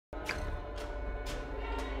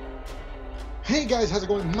Hey guys, how's it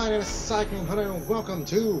going? My name is Cyclone Hunter and welcome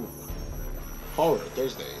to Horror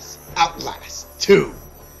Thursdays Outlast 2.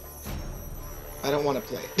 I don't want to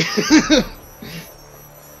play it.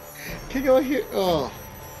 Can you go here? Oh.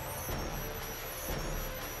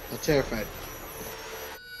 I'm terrified.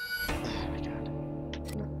 Oh my god.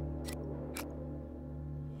 No.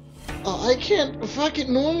 Oh, I can't fuck it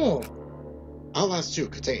normal. Outlast 2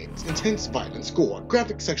 contains intense violence, gore,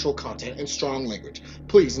 graphic sexual content, and strong language.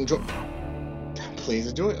 Please enjoy. Please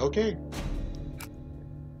enjoy it. Okay.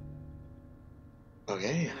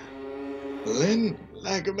 Okay. Lynn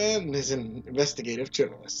Lagerman is an investigative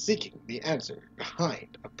journalist seeking the answer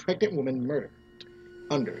behind a pregnant woman murdered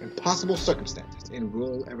under impossible circumstances in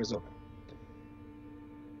rural Arizona.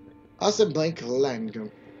 Asa Blank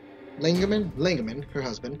Langerman, her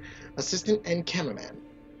husband, assistant and cameraman,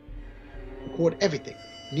 record everything.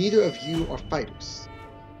 Neither of you are fighters.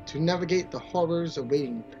 To navigate the horrors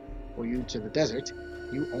awaiting for you to the desert,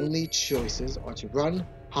 your only choices are to run,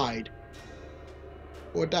 hide,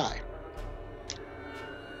 or die.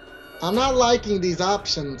 I'm not liking these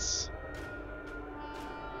options.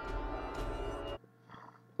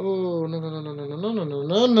 Oh, no, no, no, no, no, no, no, no,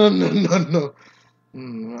 no, no, no, no, no.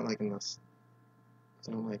 I'm not liking this.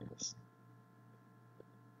 I don't like this.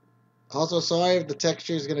 Also, sorry if the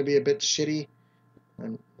texture is going to be a bit shitty.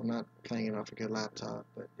 I'm not playing it off a good laptop,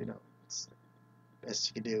 but, you know, it's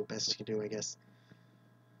best you can do, I guess.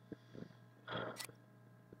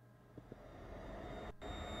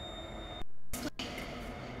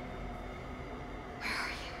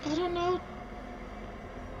 I don't know.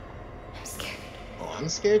 I'm scared. Oh, I'm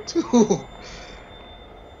scared too.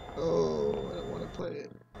 Oh, I don't want to play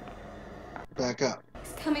it. Back up.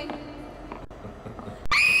 He's coming.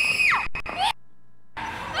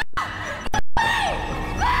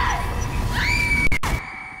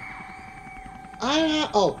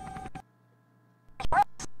 Oh.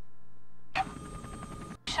 You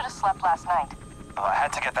should have slept last night. Well, I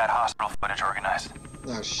had to get that hospital footage organized. Oh,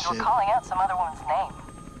 You were shit. calling out some other woman's name.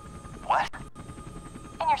 What?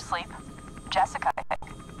 In your sleep. Jessica, I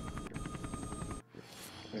think.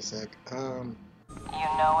 Wait a sec. You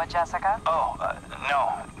know a Jessica? Oh,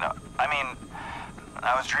 no. I mean,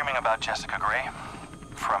 I was dreaming about Jessica Gray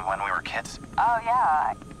from when we were kids. Oh,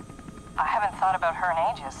 yeah. I haven't thought about her in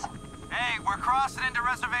ages. Hey, we're crossing into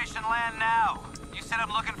reservation land now. You said I'm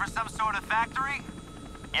looking for some sort of factory?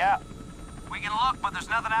 Yeah, We can look, but there's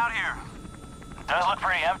nothing out here. it does look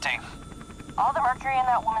pretty empty. All the mercury in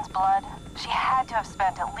that woman's blood, she had to have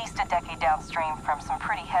spent at least a decade downstream from some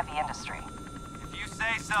pretty heavy industry. If you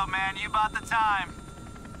say so, man, you bought the time.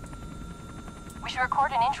 We should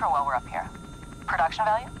record an intro while we're up here. Production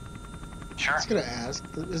value? Sure. I was gonna ask,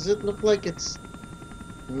 does it look like it's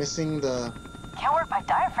missing the... Can't work my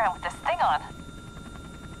diaphragm with this thing on.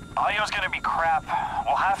 Audio's gonna be crap.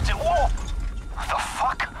 We'll have to... Whoa! The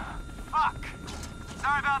fuck? Fuck.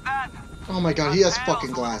 Sorry about that. Oh my god, he has Tails fucking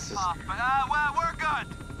a little glasses. soft, but, well, we're good.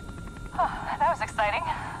 That was exciting.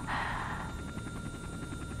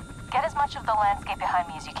 Get as much of the landscape behind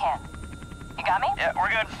me as you can. You got me? Yeah, we're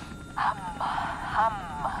good.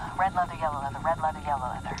 Red leather, yellow leather, red leather, yellow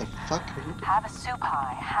leather. What the fuck are you... Have a soup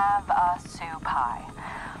pie. Have a soup pie.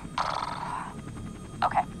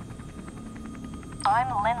 Okay.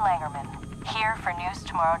 I'm Lynn Langerman, here for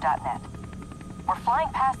newstomorrow.net. We're flying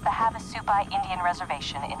past the Havasupai Indian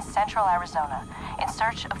Reservation in central Arizona in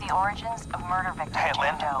search of the origins of murder victim Hey,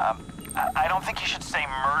 Lynn, Jane Doe. I don't think you should say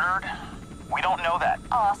murdered. We don't know that.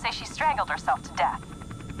 Oh, I'll say she strangled herself to death.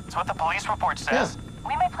 It's what the police report says.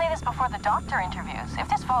 We may play this before the doctor interviews. If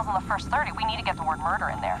this falls in the first 30, we need to get the word murder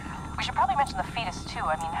in there. We should probably mention the fetus, too.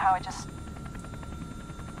 I mean, how it just...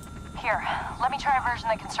 Here, let me try a version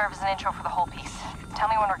that can serve as an intro for the whole piece. Tell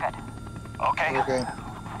me when we're good. Okay. Okay.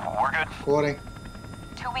 We're good. Recording.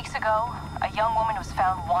 2 weeks ago, a young woman was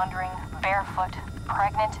found wandering, barefoot,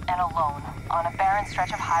 pregnant, and alone on a barren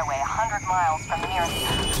stretch of highway 100 miles from the nearest...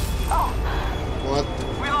 Oh! What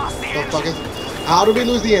We lost the the engine. fuck is... How did we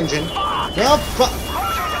lose the engine? No, fuck!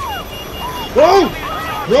 Whoa!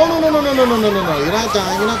 No, no, no, no, no, no, no, no, no, no. You're not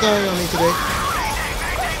dying. You're not dying on me today.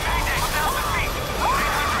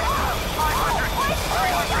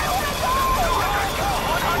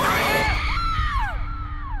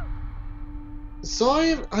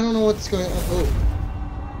 Sorry, I don't know what's going on. Oh.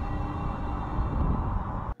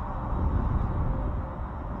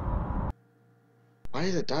 Why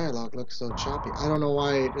does the dialogue look so choppy? I don't know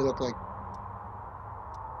why it looked like...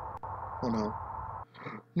 Oh no.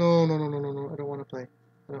 No, no, no, no, no, no. I don't want to play.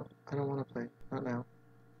 I don't want to play. Not now.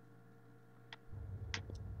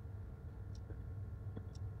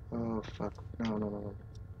 Oh, fuck. No, no, no, no.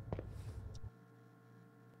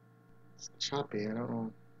 It's choppy, I don't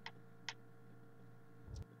know.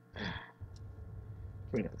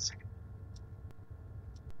 Wait a second.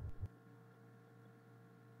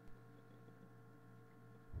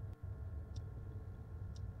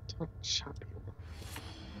 It's not choppy.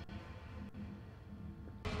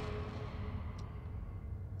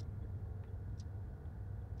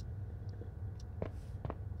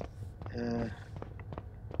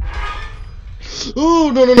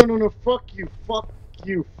 Oh, no, no, no, no, no, fuck you, fuck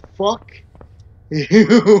you, fuck you.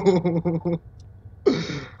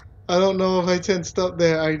 I don't know if I tensed up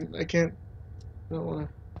there. I can't. I don't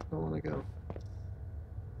wanna go.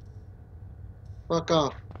 Fuck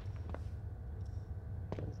off.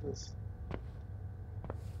 What is this?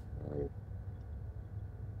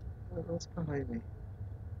 What's behind me?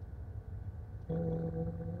 I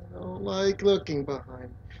don't like looking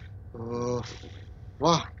behind. Oh,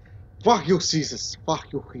 fuck. Fuck you, Jesus.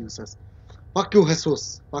 Fuck you, Jesus. Fuck you,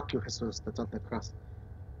 Jesus. Fuck you, Jesus. That's on the cross.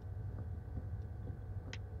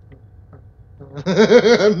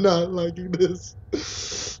 I'm not liking this.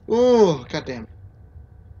 Oh, goddamn.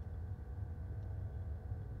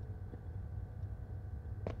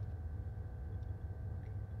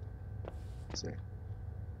 Let's see.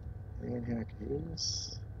 Anything here I can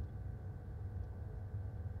use?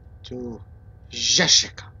 To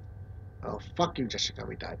Jessica. Oh, fuck you, Jessica.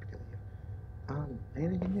 We died because of you.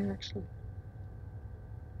 Anything in here actually?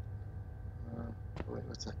 Wait,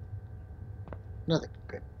 what's that? Nothing.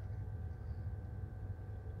 Good.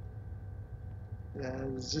 Yeah,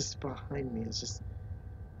 it's just behind me. It's just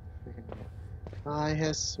freaking weird. Hi,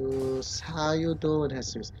 Jesus. How you doing,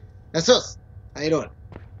 Jesus? Jesus! How you doing?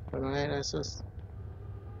 Doing alright, Jesus?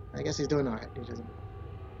 I guess he's doing alright. He doesn't.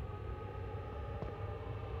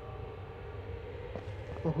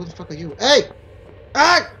 Oh, who the fuck are you? Hey!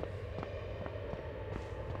 Ah!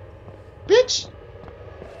 Bitch!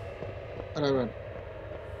 How'd I run?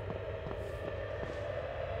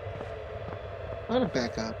 I'm gonna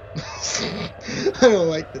back up. I don't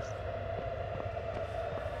like this.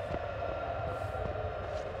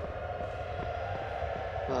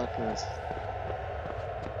 Fuck this.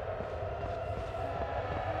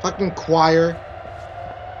 Fucking choir.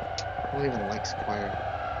 I don't even like choir.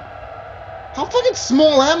 How fucking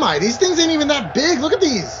small am I? These things ain't even that big. Look at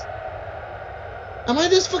these. Am I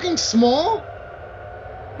this fucking small?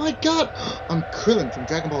 My god. I'm Krillin from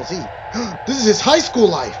Dragon Ball Z. This is his high school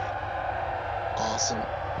life. Awesome.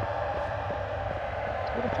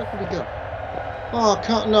 Where the fuck did he go? Oh,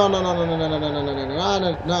 no, no, no, no, no, no, no, no, no, no,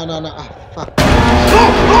 no, no, no, no, ah, fuck. Oh,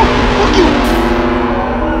 fuck you!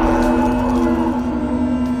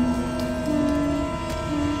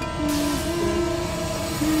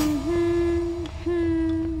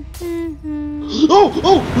 Oh!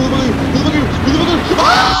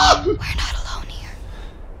 Ah! We're not alone here.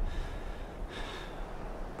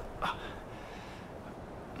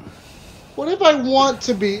 What if I want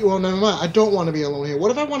to be... Well, never mind. I don't want to be alone here.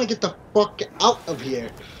 What if I want to get the fuck out of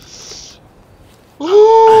here?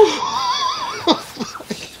 Oh!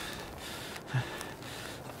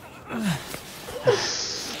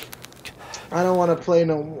 I don't want to play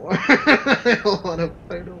no more. I don't want to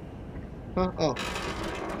play no more. Huh? Oh.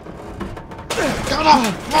 Get off!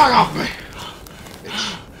 Fuck off me!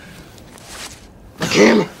 The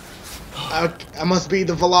camera! I must be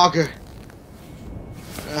the vlogger.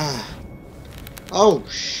 Oh,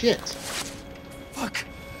 shit. Fuck.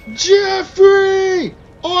 Jeffrey!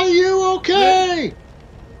 Are you okay?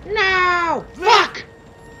 No! Fuck!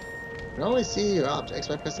 You can only see your objects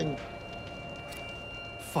by pressing...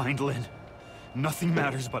 Find Lynn. Nothing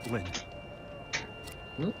matters but Lynn.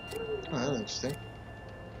 Hmm? Oh, that's interesting.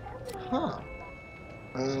 Huh.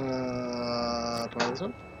 Probably this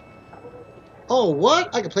one? Oh,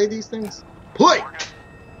 what? I can play these things? Play!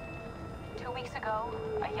 2 weeks ago,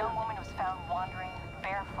 a young woman was found wandering,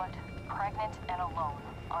 barefoot, pregnant, and alone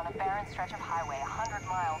on a barren stretch of highway 100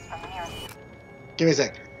 miles from the nearest... Give me a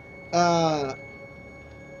sec.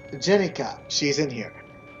 Jenica, she's in here.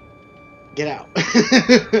 Get out.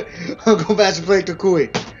 I'll go back and play Kukui.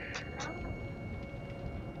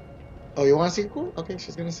 Oh, you want to see Kukui? Okay,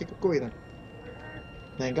 she's gonna see Kukui then.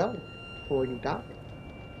 Then go. Before you die.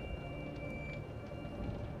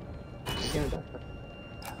 She's gonna die.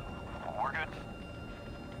 We're good.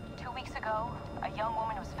 2 weeks ago, a young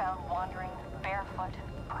woman was found wandering, barefoot,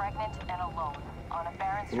 pregnant, and alone on a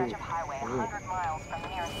barren stretch of highway 100 miles from the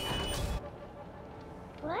nearest...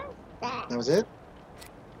 What's that? That was it?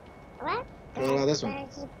 What? What about this one?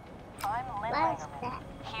 I'm Lynn What's Langerman, that?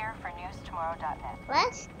 here for newstomorrow.net.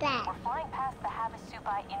 What's that? We're flying past the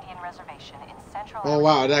Havasupai Indian Reservation in central... Oh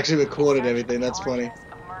wow, it actually recorded everything. That's funny.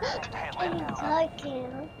 I'm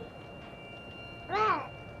talking.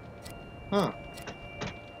 Huh.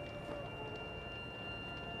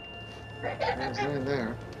 There's nothing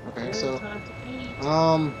there. Okay, so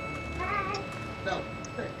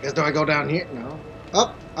guess do I go down here? No.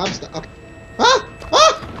 Oh, I'm stuck. Okay. Ah!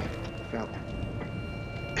 Ah! Fell.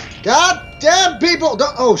 God damn people!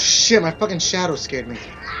 Don't, oh shit, my fucking shadow scared me.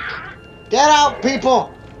 Get out,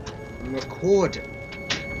 people! I'm recording.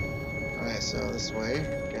 Alright, so this way,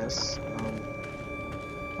 I guess.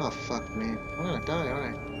 Oh fuck me. I'm gonna die,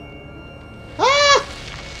 aren't I? Ah!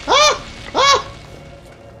 Ah! Ah!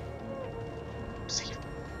 I'm safe.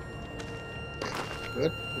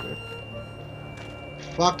 Good, good.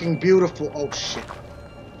 Fucking beautiful. Oh shit.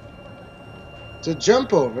 To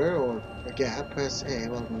jump over or a gap, press A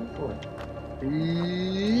while moving forward.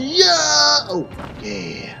 Yeah! Oh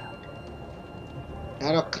yeah.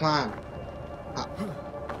 Now to climb. Ah,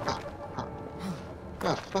 ah, ah.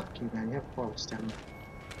 Ah, fuck you, man. You have balls down there.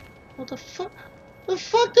 What the fuck? The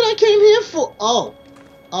fuck did I came here for? Oh.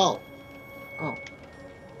 Oh. Oh.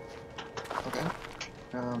 Okay.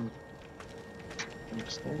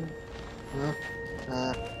 Understand?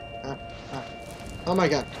 Oh my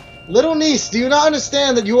god. Little niece, do you not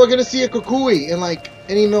understand that you are gonna see a kukui in like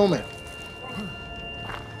any moment?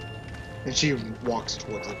 And she walks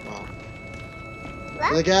towards it. Wow.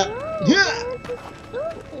 Look at. Yeah!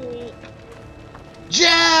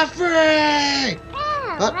 Jeffrey!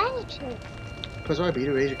 Yeah, right. Press RB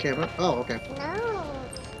to raise your camera. Oh, okay. No.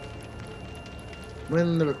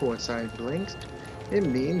 When the record sign blinks, it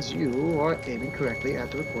means you are aiming correctly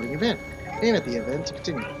at the recording event. Aim at the event to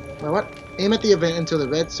continue. Well, what? Aim at the event until the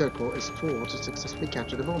red circle is full to successfully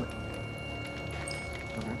capture the moment.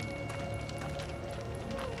 Okay.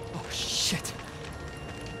 Oh, shit.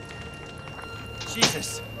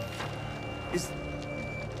 Jesus.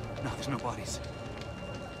 No, there's no bodies.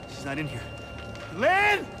 She's not in here.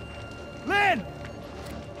 Lynn! Lynn!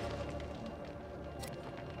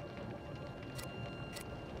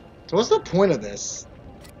 So what's the point of this?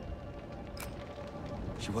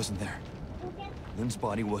 She wasn't there. Lynn's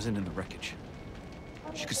body wasn't in the wreckage.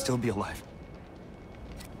 She could still be alive.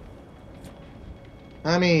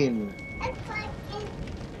 I mean,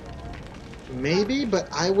 maybe, but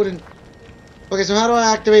I wouldn't. Okay, so how do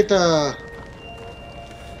I activate the?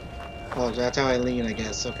 Oh, that's how I lean, I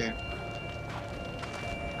guess. Okay.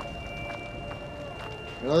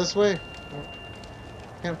 Go this way.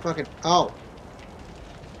 Can't fucking. Oh.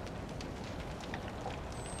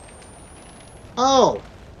 Oh.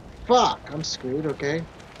 Fuck. I'm screwed. Okay.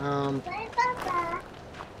 Oh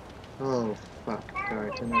fuck.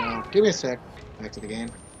 Alright, turn that off. Give me a sec. Back to the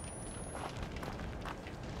game.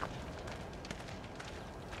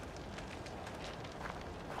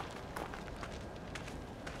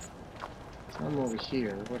 So I'm over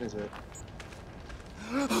here. What is it?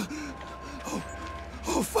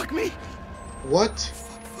 Oh, fuck me! What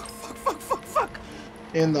Fuck!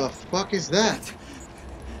 in the fuck is that?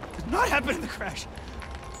 Did not happen in the crash.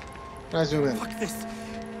 Can I zoom in? Fuck this.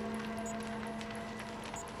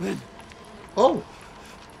 Lynn. Oh!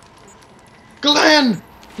 Glenn!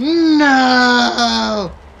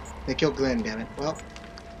 No! They killed Glenn, damn it. Well,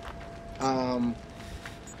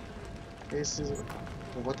 this is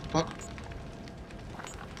what the fuck?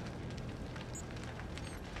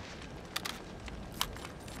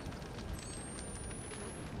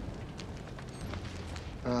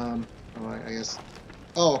 Oh, I guess.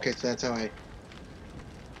 Oh, okay, so that's how I.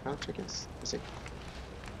 How check this? Let's see.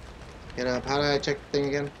 Get up. How do I check the thing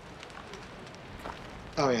again?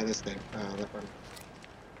 Oh yeah, this thing. That one.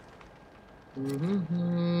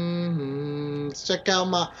 Let's check out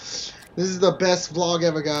my. This is the best vlog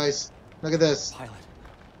ever, guys. Look at this. Pilot.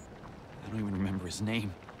 I don't even remember his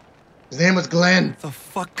name. His name was Glenn. What the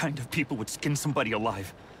fuck kind of people would skin somebody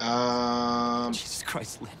alive? Jesus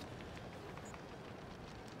Christ, Lynn.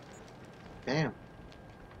 Damn.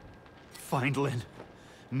 Find Lynn.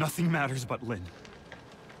 Nothing matters but Lynn.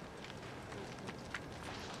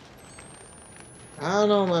 I don't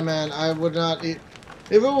know, my man. I would not. If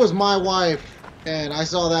it was my wife and I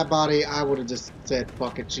saw that body, I would have just said,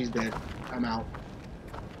 "Fuck it, she's dead. I'm out."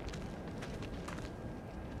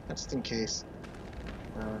 Just in case.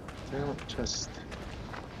 I don't trust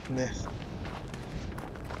this.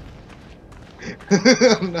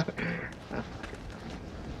 I'm not.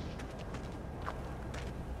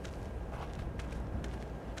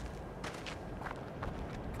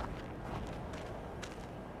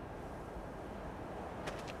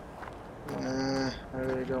 I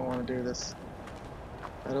really don't want to do this.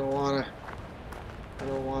 I don't want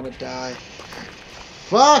to die.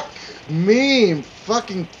 Fuck me!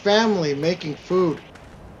 Fucking family making food.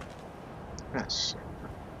 Ah, shit.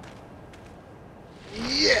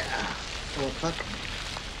 Yeah! Oh, fuck.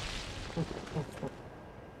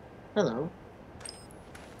 Hello.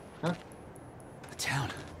 Huh? The town.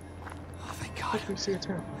 Oh, thank God. How do you see a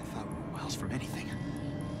town? I thought we were miles from anything.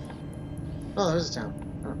 Oh, there's a town.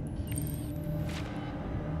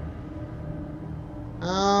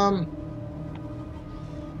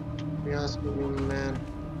 Be honest with you, man.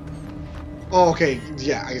 Oh, okay.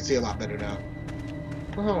 Yeah, I can see a lot better now.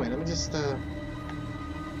 Oh, wait. Let me just, how do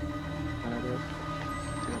I do it?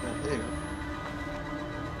 There you go.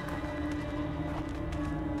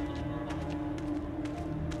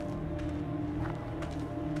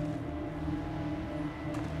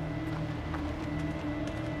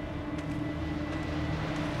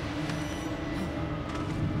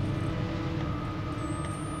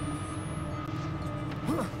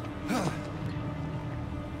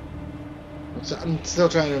 I'm still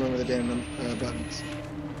trying to remember the damn buttons.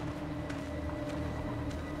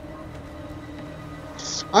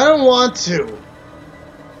 I don't want to.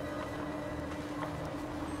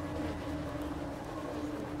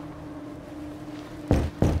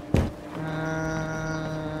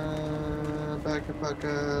 Back the fuck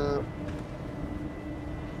up.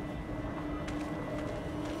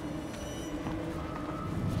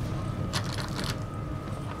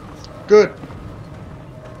 Good.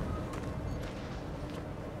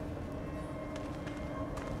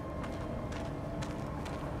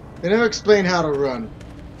 They never explain how to run.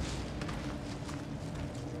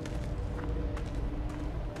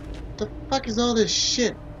 What the fuck is all this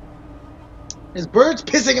shit? There's birds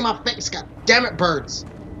pissing in my face. God damn it, birds.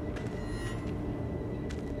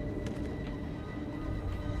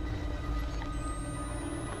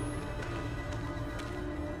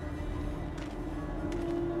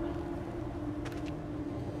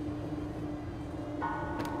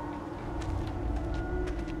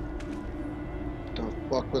 The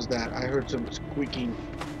fuck was that? I heard some squeaking.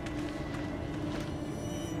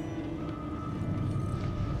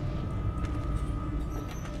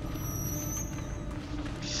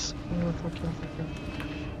 Oh, fuck yeah, fuck yeah.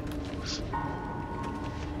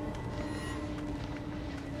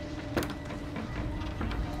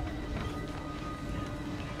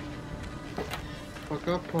 Fuck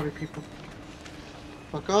off, party people.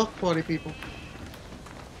 Fuck off, party people.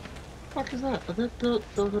 What the fuck is that? Are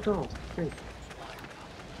those are dolls? Great.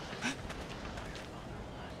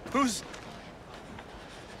 Who's...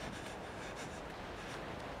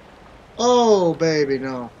 Oh, baby,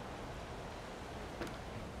 no.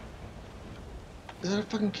 Is that a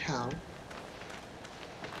fucking cow?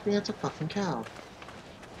 Yeah, it's a fucking cow.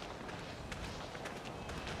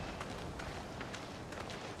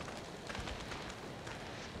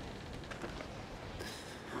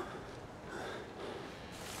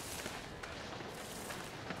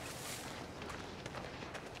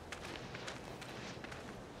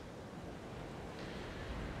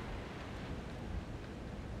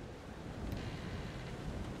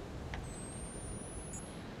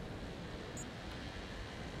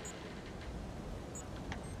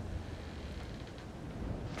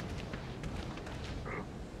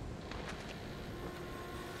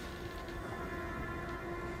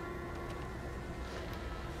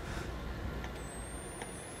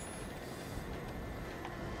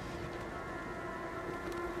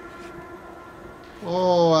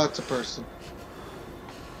 Oh, that's a person.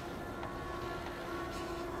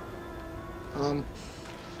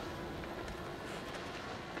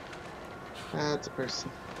 That's a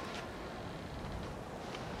person.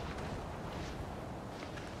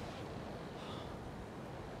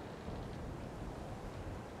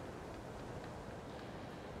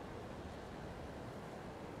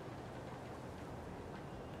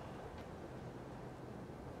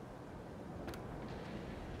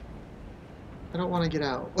 I don't want to get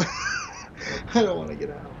out. I don't want to get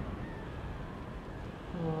out.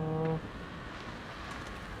 Oh.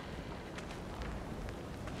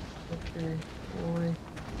 Okay, boy.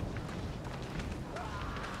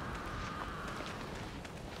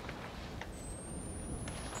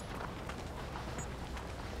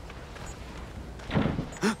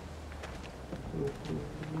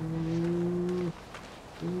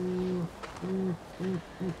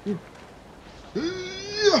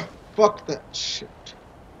 Fuck that shit.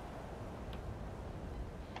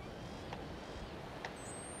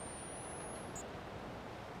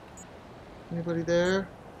 Anybody there?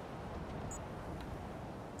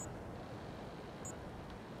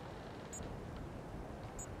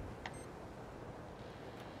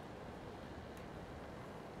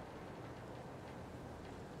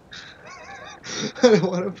 I don't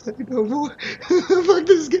want to play no more. Fuck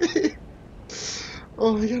this game.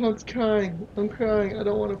 Oh my god, I'm crying. I'm crying. I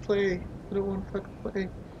don't want to play. I don't want to fucking play.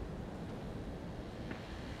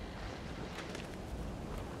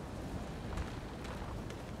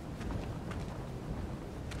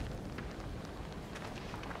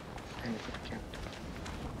 And put the camera down.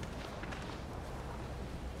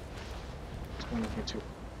 There's one in here too.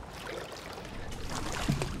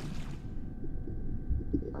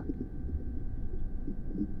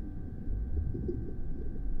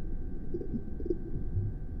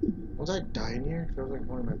 Was I dying here? It feels like I'm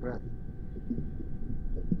holding my breath.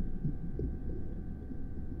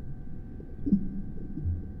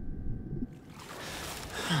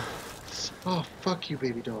 Oh, fuck you,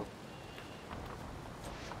 baby dog.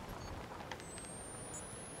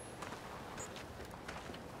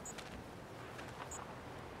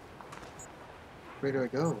 Where do I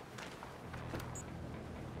go?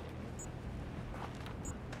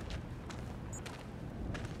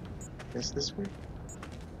 Guess this way?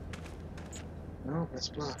 No, that's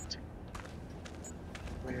blocked.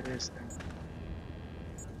 Where it is then.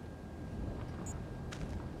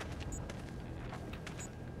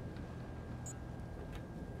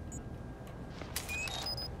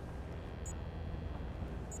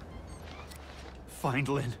 Find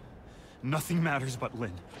Lynn. Nothing matters but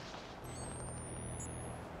Lynn.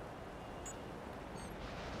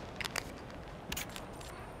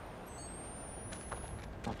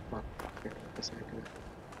 Oh, fuck. Okay, I guess I could.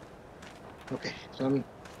 Okay, so I'm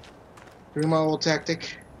doing my old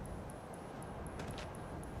tactic.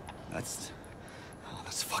 That's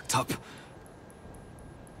fucked up.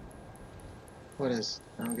 What is?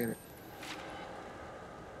 I don't get it.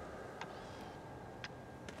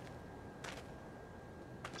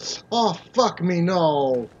 Oh, fuck me,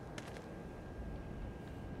 no!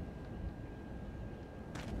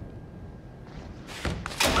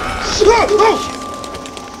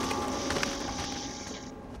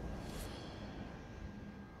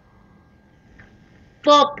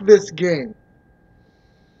 Fuck this game.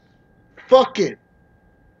 Fuck it.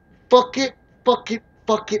 Fuck it. Fuck it.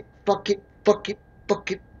 Fuck it. Fuck it. Fuck it.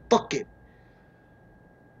 Fuck it. Fuck it.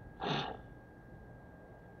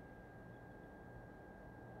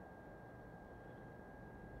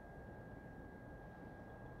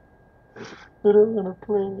 I don't wanna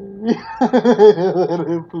play. I don't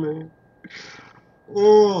wanna play.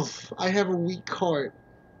 Oh, I have a weak heart.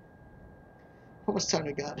 How much time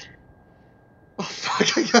I got? Oh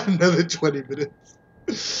fuck, I got another 20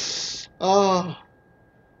 minutes. Oh.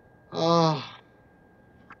 Oh.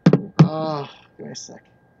 Oh. Give me a sec.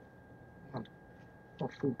 Come on. Oh,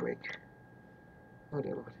 food break. Oh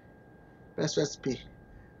dear Lord. Best recipe.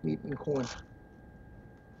 Meat and corn.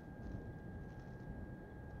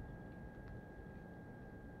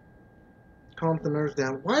 Calm the nerves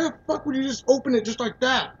down. Why the fuck would you just open it just like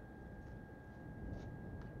that?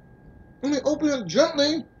 Only open it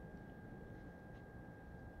gently.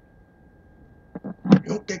 You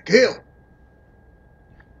don't get killed.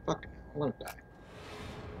 Fuck, I'm gonna die.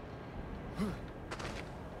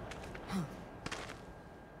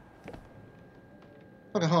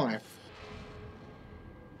 Fucking hard.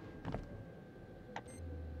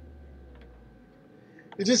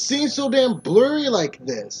 It just seems so damn blurry like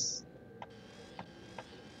this.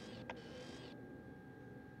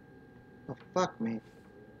 Oh, fuck me.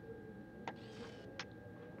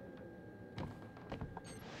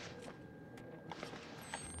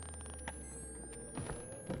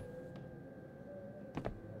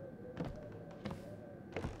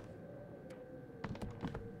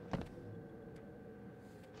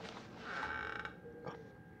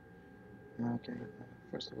 Okay,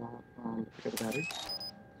 first of all, pick up the battery.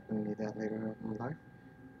 We're gonna need that later in life.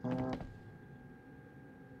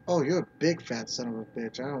 Oh, you're a big fat son of a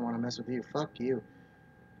bitch. I don't want to mess with you. Fuck you.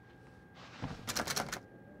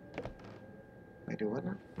 I do what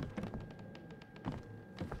now?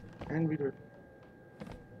 And we do.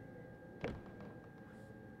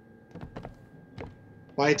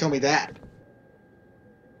 Why you tell me that?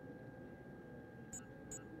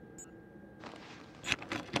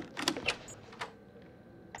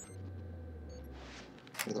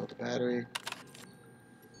 Reload the battery.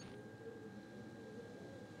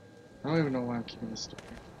 I don't even know why I'm keeping this stuff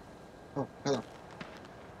here. Oh, hello.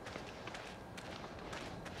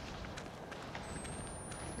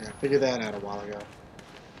 Yeah, I figured that out a while ago.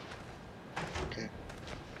 Okay.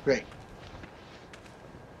 Great.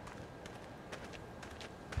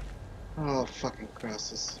 Oh, fucking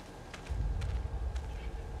crosses.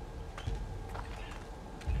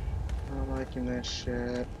 I'm liking that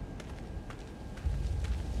shit.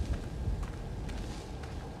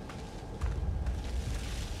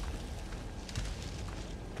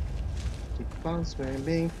 Keep on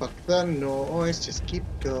swimming, fuck the noise, just keep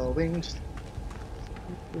going, just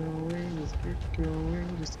keep going,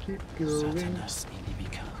 just keep going, just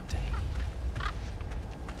keep going.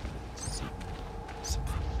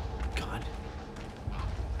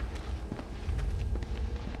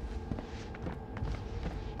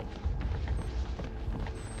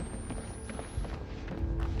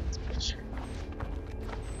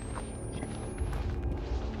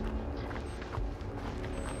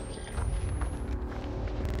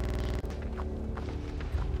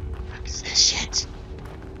 is this shit?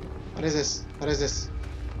 What is this? What is this?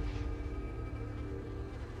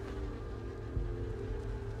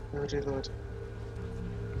 Oh dear Lord.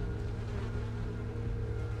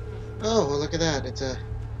 Oh, well, look at that. It's a...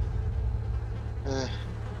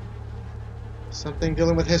 something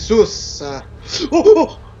dealing with Jesus.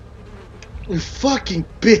 Oh! You fucking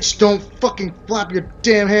bitch! Don't fucking flap your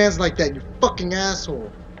damn hands like that, you fucking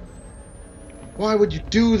asshole! Why would you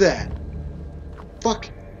do that? Fuck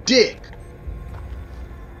dick!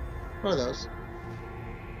 What are those?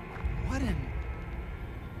 What in...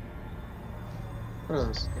 What are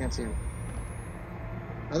those? I can't see them.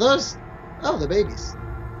 Are those? Oh, the babies.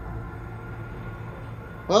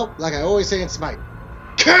 Well, like I always say in Smite,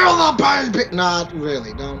 kill the baby! Not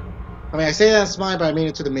really, don't. I mean, I say that in Smite, but I mean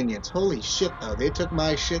it to the minions. Holy shit, though. They took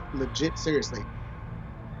my shit legit seriously.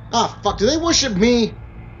 Ah, fuck. Do they worship me?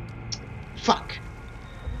 Fuck.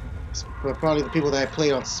 It's probably the people that I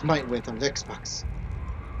played on Smite with on Xbox.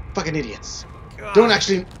 Fucking idiots. God. Don't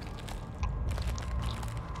actually...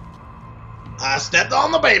 I stepped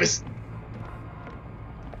on the babies!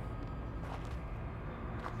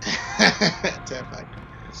 Terrified.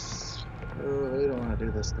 Oh, we don't want to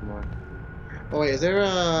do this anymore. Oh wait, is there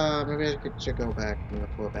maybe I should go back and look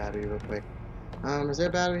for a battery real quick. Is there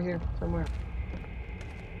a battery here somewhere?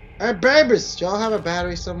 Hey babies! Y'all have a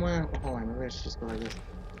battery somewhere? Oh, hold on, maybe I should just go like this.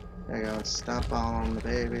 There you go, let's stomp on the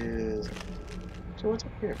babies. So what's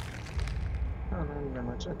up here? Oh, not that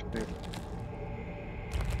much. Okay, great.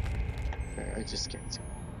 Okay, I just can't see.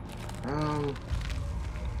 I'm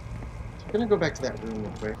gonna go back to that room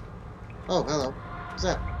real quick. Oh, hello. What's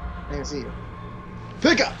that? I can see you.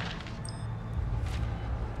 Pick up!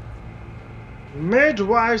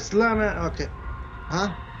 Midwife's lemon. Okay.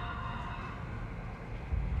 Huh?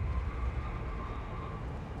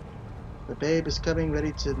 The babe is coming,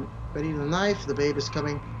 ready to knife. The babe is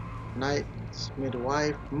coming. Knight's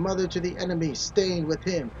midwife, mother to the enemy, staying with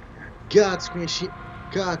him. God's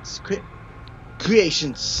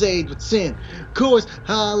creation saved with sin. Chorus,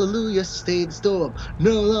 hallelujah, stay the storm.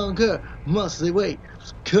 No longer must they wait.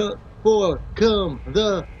 Come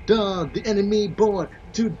the dawn, the enemy born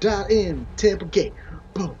to die in Temple Gate.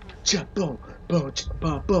 Boom, chop, boom, boom,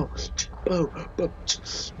 boom, boom, boom, boom.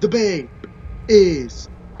 The babe is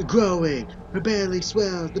growing. Her belly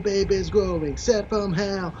swells. The baby is growing. Sent from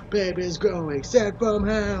hell. Baby is growing. Sent from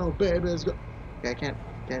hell. Baby is growing. Okay, I can't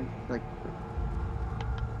like.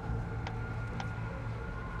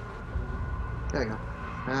 There you go.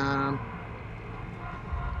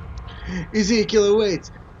 Ezekiel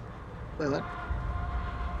awaits. Wait, what?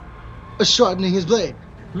 Sharpening his blade.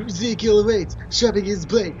 Ezekiel awaits. Sharpening his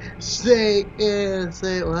blade. Say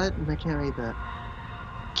what? I can't read that.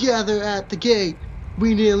 Gather at the gate.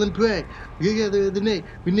 We kneel and pray. Together in the name.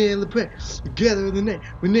 We kneel and pray. Together in the name.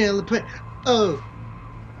 We kneel and pray. Oh.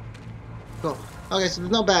 Cool. Okay, so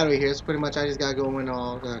there's no battery here. So pretty much I just gotta go in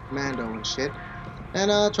all commando and shit.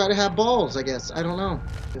 And try to have balls, I guess. I don't know.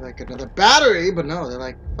 They're like another battery, but no, they're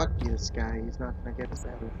like, fuck you, this guy. He's not gonna get his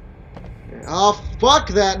battery. Okay. Oh, fuck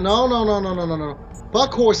that. No.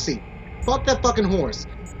 Fuck horsey. Fuck that fucking horse.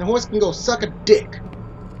 The horse can go suck a dick.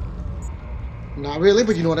 Not really,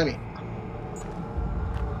 but you know what I mean.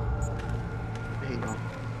 There you go.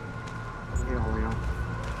 There you go.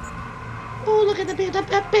 Oh, look at the baby.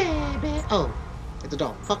 Oh, it's a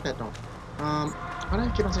dog. Fuck that dog. Why do I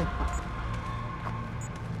keep on saying fuck?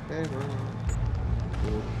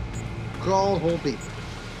 Crawl, hold beat.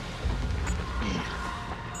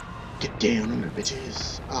 Get down on the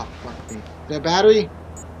bitches. Oh, fuck me. Is there a battery?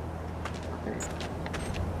 Okay.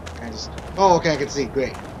 I just... Oh, okay, I can see.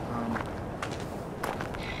 Great.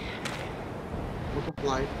 Look of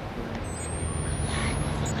light.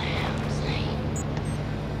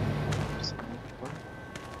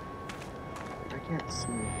 I can't see.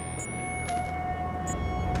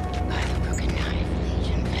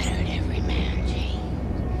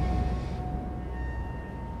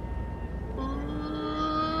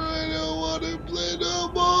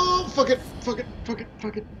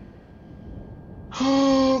 Fuck it.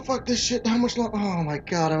 Oh, fuck this shit. How much longer? Oh my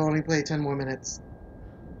god, I only play 10 more minutes.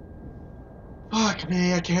 Fuck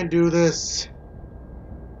me, I can't do this.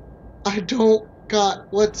 I don't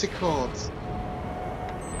got... What's it called?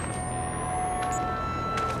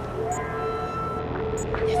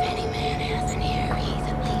 If any man has an ear, he's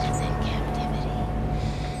at least in captivity.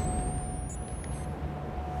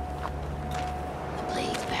 The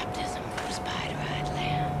blaze baptism from spider-eyed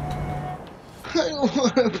lamb. I don't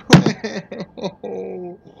want to play.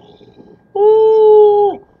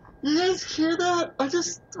 Oh, you guys hear that? I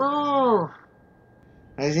just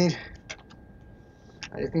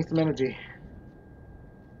need some energy.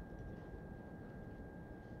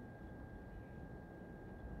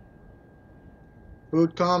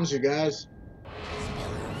 Food calms you guys.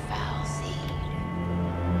 Spiller of foul seed.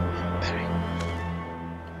 Barry.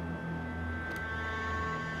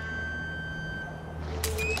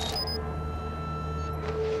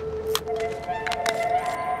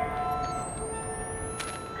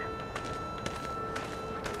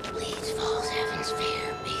 Bleeds Falls Heaven's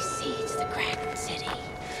Fair besiege the cracked city.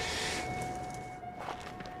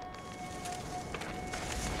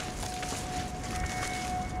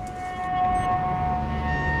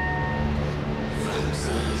 From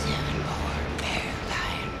seas heaven-born, bear,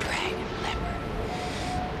 lion, dragon, leopard.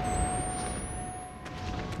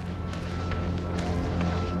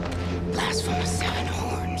 Blasphemous 7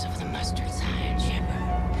 horns of the mustard sign shepherd.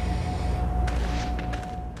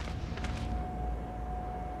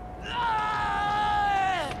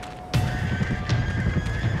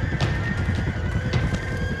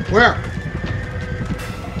 Where?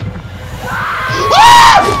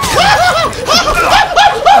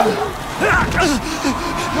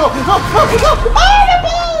 No, no, no, no!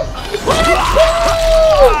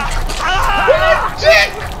 Oh, shit!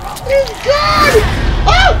 He's good!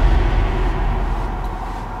 Oh!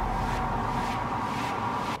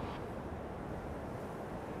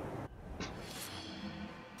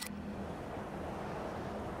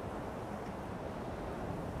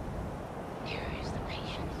 Here is the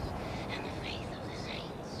patience and the faith of the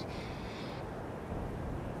saints.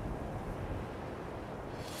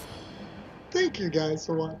 Thank you guys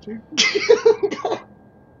for watching.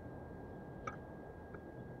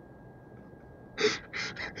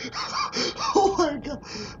 Oh my god.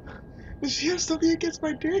 Does she have something against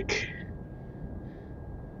my dick?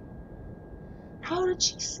 How did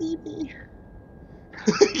she see me?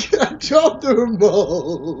 I dropped the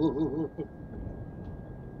remote.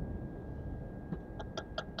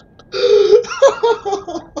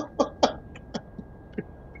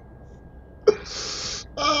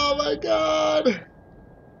 Oh my god.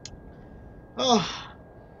 Oh,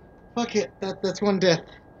 fuck it. That's one death.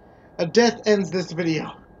 A death ends this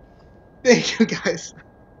video. Thank you guys.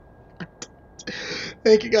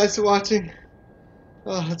 Thank you guys for watching.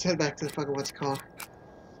 Oh, let's head back to the fucking what's it called.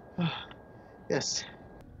 Oh, yes.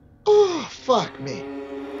 Oh, fuck me.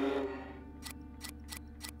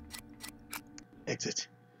 Exit.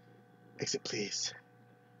 Exit, please.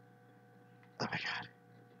 Oh my god.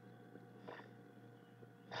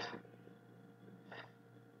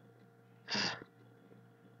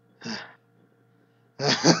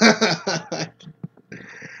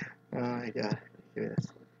 Oh my god. Give me this.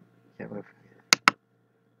 Can't move. Oh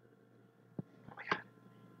my god.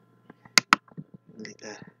 Delete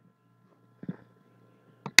that.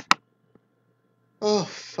 Oh,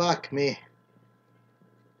 fuck me.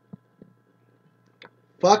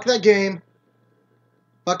 Fuck that game.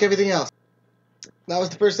 Fuck everything else. That was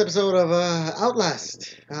the first episode of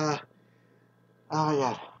Outlast. Oh my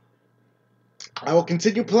god. I will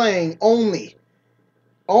continue playing only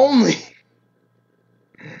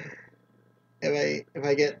if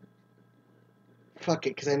I get, fuck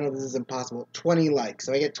it, because I know this is impossible, 20 likes.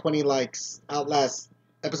 If I get 20 likes, Outlast,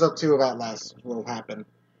 episode 2 of Outlast will happen.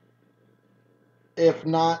 If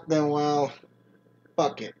not, then well,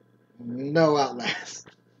 fuck it. No Outlast.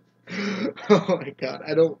 Oh my god,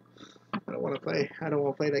 I don't want to play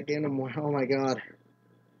that game anymore. Oh my god.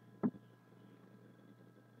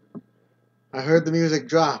 I heard the music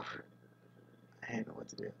drop. I didn't know what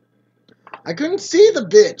to do. I couldn't see the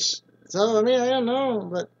bitch. So, I mean, I don't know,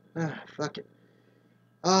 but fuck it.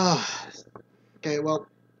 Okay, well,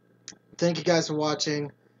 thank you guys for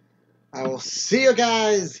watching. I will see you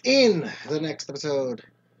guys in the next episode,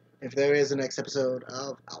 if there is a next episode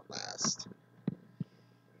of Outlast.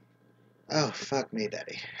 Oh, fuck me,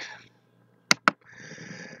 daddy.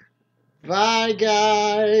 Bye,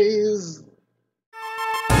 guys.